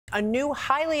A new,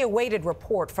 highly awaited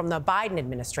report from the Biden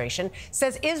administration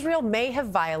says Israel may have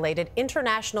violated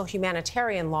international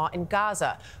humanitarian law in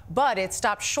Gaza, but it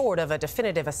stopped short of a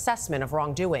definitive assessment of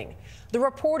wrongdoing. The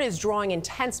report is drawing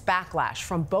intense backlash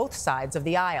from both sides of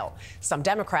the aisle. Some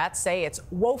Democrats say it's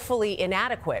woefully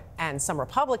inadequate, and some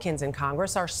Republicans in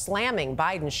Congress are slamming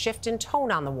Biden's shift in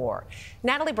tone on the war.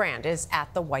 Natalie Brand is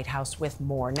at the White House with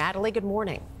more. Natalie, good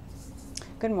morning.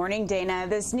 Good morning, Dana.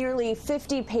 This nearly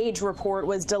 50-page report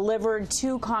was delivered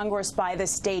to Congress by the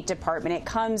State Department. It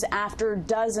comes after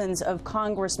dozens of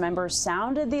Congress members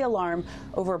sounded the alarm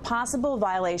over possible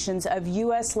violations of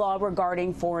U.S. law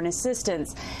regarding foreign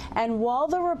assistance. And while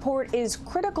the report is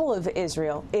critical of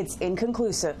Israel, it's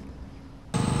inconclusive.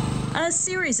 A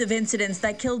series of incidents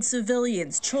that killed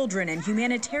civilians, children, and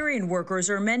humanitarian workers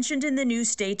are mentioned in the new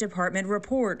State Department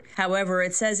report. However,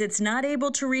 it says it's not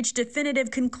able to reach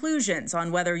definitive conclusions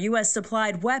on whether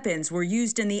U.S.-supplied weapons were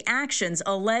used in the actions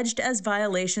alleged as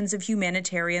violations of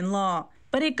humanitarian law.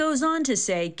 But it goes on to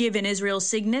say, given Israel's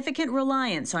significant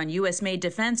reliance on U.S.-made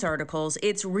defense articles,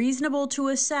 it's reasonable to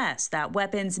assess that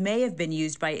weapons may have been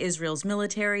used by Israel's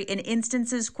military in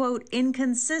instances, quote,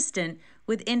 inconsistent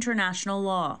with international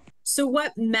law. So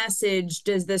what message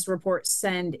does this report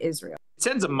send Israel? It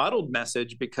sends a muddled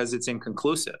message because it's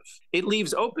inconclusive. It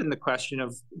leaves open the question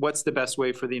of what's the best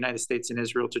way for the United States and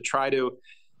Israel to try to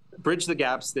bridge the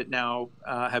gaps that now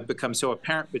have become so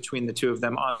apparent between the two of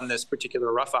them on this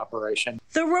particular rough operation.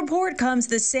 The report comes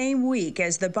the same week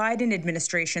as the Biden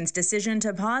administration's decision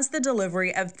to pause the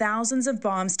delivery of thousands of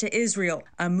bombs to Israel,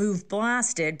 a move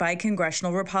blasted by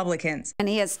congressional Republicans. And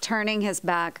he is turning his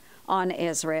back on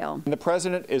Israel. The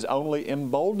president is only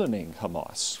emboldening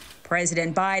Hamas.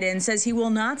 President Biden says he will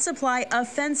not supply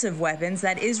offensive weapons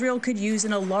that Israel could use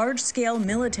in a large-scale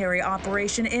military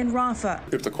operation in Rafah.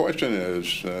 If the question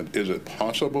is it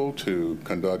possible to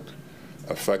conduct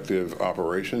effective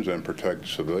operations and protect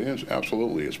civilians?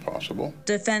 Absolutely, it's possible.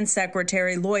 Defense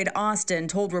Secretary Lloyd Austin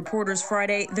told reporters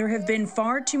Friday there have been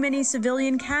far too many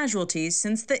civilian casualties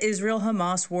since the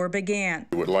Israel-Hamas war began.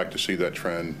 We would like to see that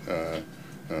trend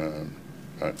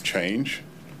change.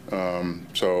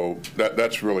 So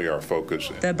that's really our focus.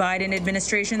 The Biden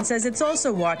administration says it's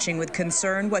also watching with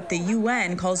concern what the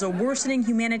UN calls a worsening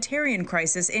humanitarian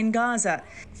crisis in Gaza.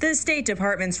 The State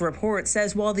Department's report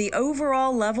says while the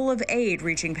overall level of aid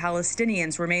reaching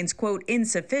Palestinians remains, quote,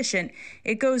 insufficient,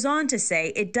 it goes on to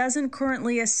say it doesn't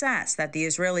currently assess that the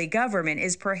Israeli government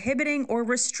is prohibiting or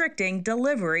restricting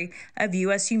delivery of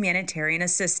U.S. humanitarian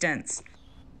assistance.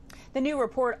 The new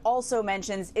report also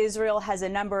mentions Israel has a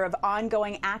number of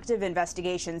ongoing active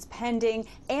investigations pending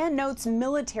and notes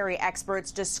military experts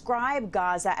describe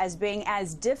Gaza as being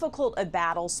as difficult a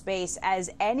battle space as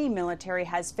any military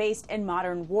has faced in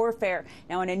modern warfare.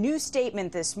 Now, in a new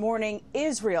statement this morning,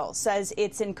 Israel says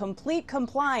it's in complete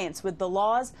compliance with the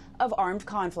laws of armed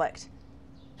conflict.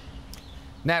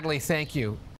 Natalie, thank you.